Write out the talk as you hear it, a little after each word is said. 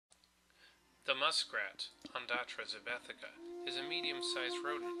The muskrat, Ondatra zibethica, is a medium-sized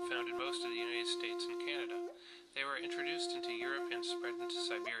rodent found in most of the United States and Canada. They were introduced into Europe and spread into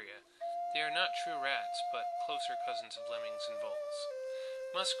Siberia. They are not true rats, but closer cousins of lemmings and voles.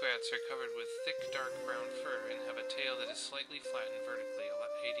 Muskrats are covered with thick, dark brown fur and have a tail that is slightly flattened vertically,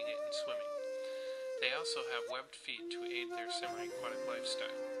 aiding it in swimming. They also have webbed feet to aid their semi-aquatic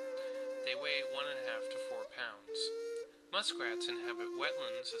lifestyle. They weigh 1.5 to 4 pounds. Muskrats inhabit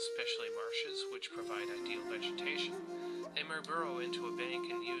wetlands, especially marshes, which provide ideal vegetation. They may burrow into a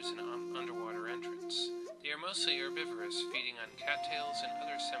bank and use an underwater entrance. They are mostly herbivorous, feeding on cattails and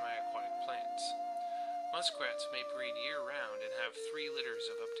other semi-aquatic plants. Muskrats may breed year-round and have 3 litters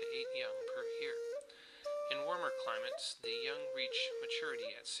of up to 8 young per year. In warmer climates, the young reach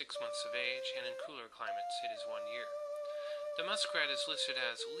maturity at 6 months of age, and in cooler climates it is 1 year. The muskrat is listed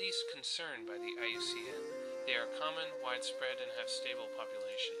as least concern by the IUCN. They are common, widespread, and have stable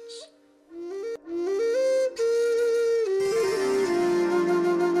populations. We